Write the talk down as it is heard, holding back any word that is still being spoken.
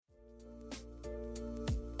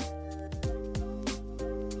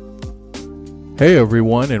Hey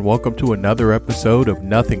everyone, and welcome to another episode of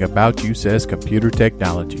Nothing About You Says Computer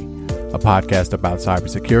Technology, a podcast about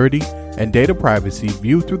cybersecurity and data privacy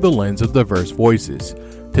viewed through the lens of diverse voices.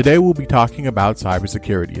 Today we'll be talking about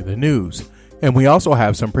cybersecurity in the news, and we also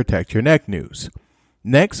have some Protect Your Neck news.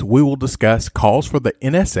 Next, we will discuss calls for the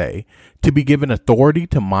NSA to be given authority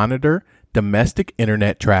to monitor domestic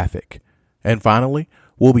internet traffic. And finally,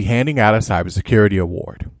 we'll be handing out a cybersecurity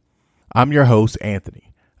award. I'm your host,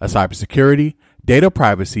 Anthony, a cybersecurity, data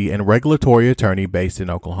privacy, and regulatory attorney based in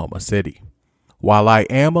Oklahoma City. While I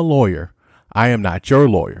am a lawyer, I am not your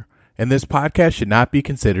lawyer, and this podcast should not be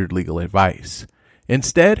considered legal advice.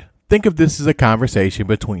 Instead, think of this as a conversation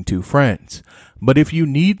between two friends. But if you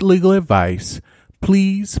need legal advice,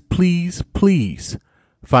 please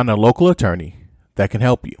find a local attorney that can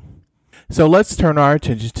help you. So let's turn our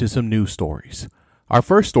attention to some news stories. Our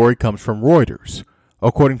first story comes from Reuters.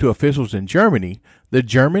 According to officials in Germany, the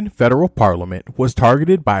German federal parliament was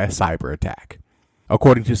targeted by a cyber attack.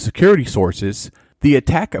 According to security sources, the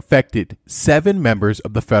attack affected 7 members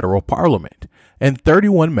of the federal parliament and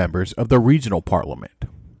 31 members of the regional parliament.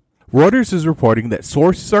 Reuters is reporting that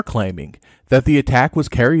sources are claiming that the attack was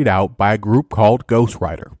carried out by a group called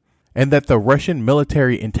Ghostwriter, and that the Russian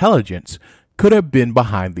military intelligence could have been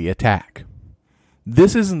behind the attack.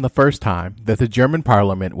 This isn't the first time that the German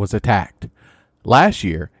parliament was attacked. Last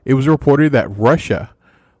year, it was reported that Russia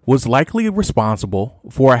was likely responsible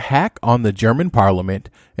for a hack on the German parliament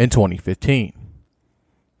in 2015.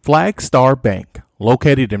 Flagstar Bank,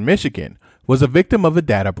 located in Michigan, was a victim of a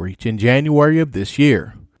data breach in January of this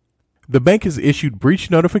year. The bank has issued breach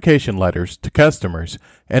notification letters to customers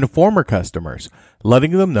and former customers,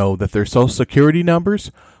 letting them know that their social security numbers,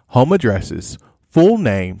 home addresses, full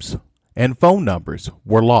names, and phone numbers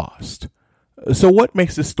were lost. So what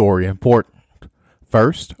makes this story important?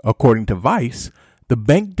 First, according to Vice, the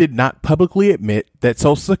bank did not publicly admit that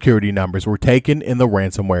social security numbers were taken in the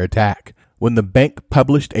ransomware attack when the bank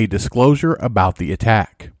published a disclosure about the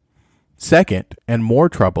attack. Second, and more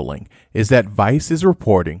troubling, is that Vice is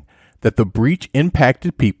reporting that the breach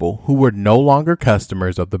impacted people who were no longer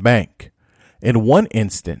customers of the bank. In one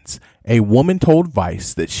instance, a woman told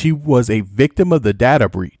Vice that she was a victim of the data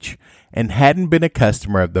breach and hadn't been a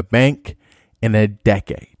customer of the bank in a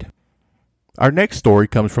decade. Our next story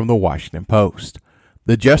comes from the Washington Post.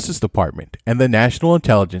 The Justice Department and the National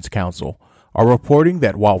Intelligence Council are reporting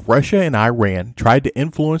that while Russia and Iran tried to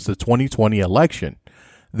influence the 2020 election,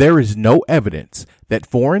 there is no evidence that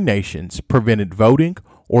foreign nations prevented voting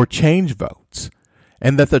or changed votes,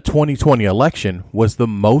 and that the 2020 election was the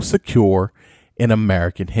most secure in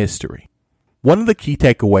American history. One of the key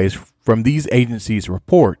takeaways from these agencies'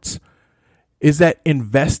 reports is that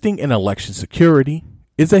investing in election security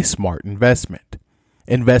is a smart investment.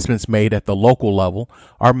 Investments made at the local level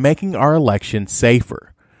are making our elections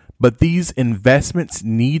safer, but these investments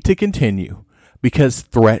need to continue because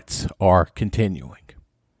threats are continuing.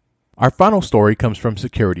 Our final story comes from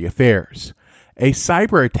Security Affairs. A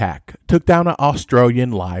cyber attack took down an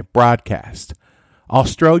Australian live broadcast.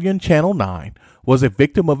 Australian Channel 9 was a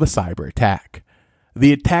victim of a cyber attack.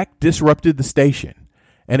 The attack disrupted the station,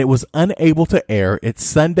 and it was unable to air its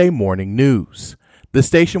Sunday morning news. The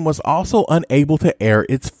station was also unable to air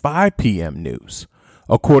its 5 p.m. news.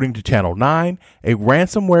 According to Channel 9, a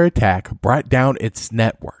ransomware attack brought down its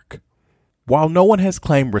network. While no one has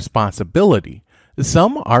claimed responsibility,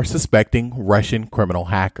 some are suspecting Russian criminal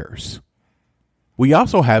hackers. We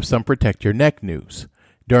also have some Protect Your Neck news.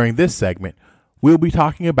 During this segment, we'll be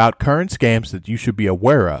talking about current scams that you should be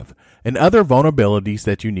aware of and other vulnerabilities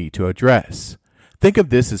that you need to address. Think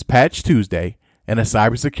of this as Patch Tuesday and a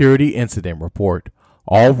cybersecurity incident report,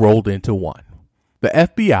 all rolled into one. The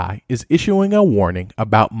FBI is issuing a warning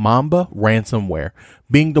about Mamba ransomware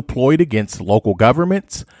being deployed against local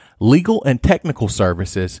governments, legal and technical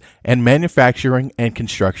services, and manufacturing and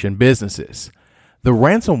construction businesses. The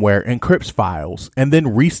ransomware encrypts files and then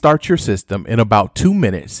restarts your system in about 2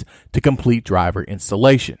 minutes to complete driver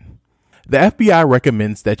installation. The FBI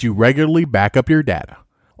recommends that you regularly back up your data,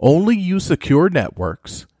 only use secure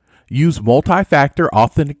networks, use multi-factor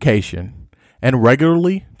authentication, and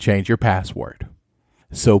regularly change your password.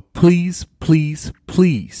 So please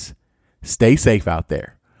stay safe out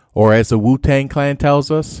there. Or as the Wu-Tang Clan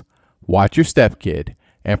tells us, watch your step, kid,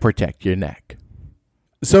 and protect your neck.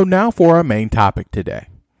 So now for our main topic today.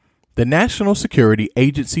 The National Security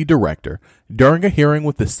Agency Director, during a hearing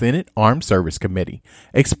with the Senate Armed Services Committee,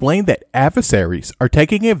 explained that adversaries are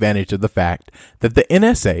taking advantage of the fact that the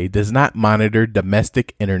NSA does not monitor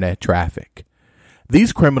domestic internet traffic.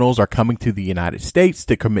 These criminals are coming to the United States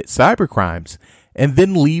to commit cybercrimes and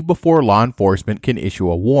then leave before law enforcement can issue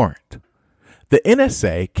a warrant. The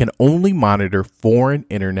NSA can only monitor foreign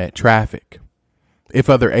internet traffic. If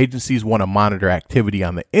other agencies want to monitor activity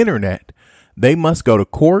on the internet, they must go to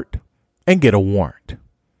court and get a warrant.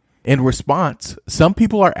 In response, some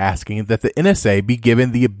people are asking that the NSA be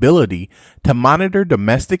given the ability to monitor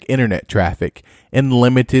domestic internet traffic in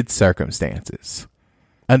limited circumstances.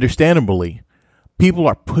 Understandably, people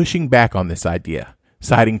are pushing back on this idea,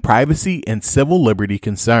 citing privacy and civil liberty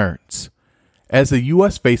concerns. As the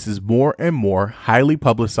U.S. faces more and more highly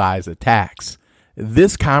publicized attacks,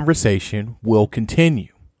 this conversation will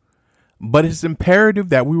continue. But it's imperative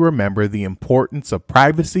that we remember the importance of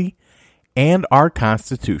privacy and our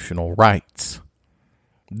constitutional rights.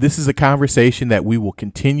 This is a conversation that we will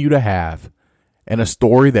continue to have and a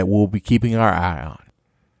story that we'll be keeping our eye on.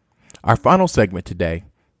 Our final segment today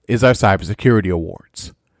is our Cybersecurity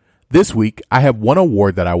Awards. This week, I have one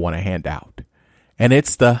award that I want to hand out, and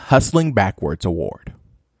it's the Hustling Backwards Award.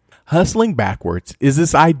 Hustling backwards is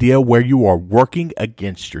this idea where you are working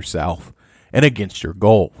against yourself and against your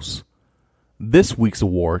goals. This week's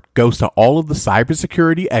award goes to all of the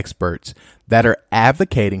cybersecurity experts that are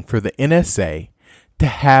advocating for the NSA to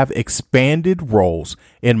have expanded roles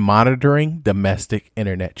in monitoring domestic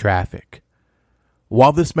internet traffic.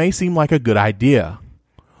 While this may seem like a good idea,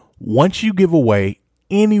 once you give away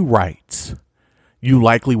any rights, you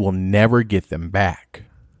likely will never get them back.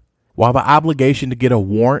 While the obligation to get a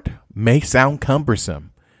warrant may sound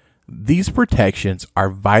cumbersome, these protections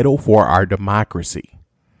are vital for our democracy.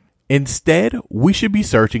 Instead, we should be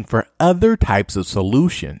searching for other types of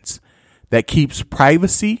solutions that keeps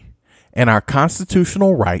privacy and our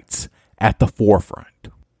constitutional rights at the forefront.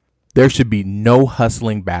 There should be no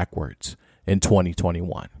hustling backwards in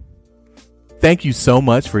 2021. Thank you so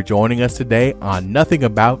much for joining us today on Nothing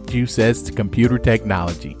About You Says to Computer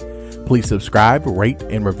Technology. Please subscribe, rate,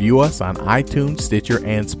 and review us on iTunes, Stitcher,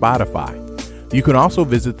 and Spotify. You can also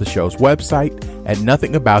visit the show's website at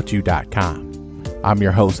nothingaboutYou.com. I'm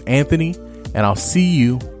your host, Anthony, and I'll see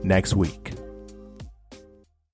you next week.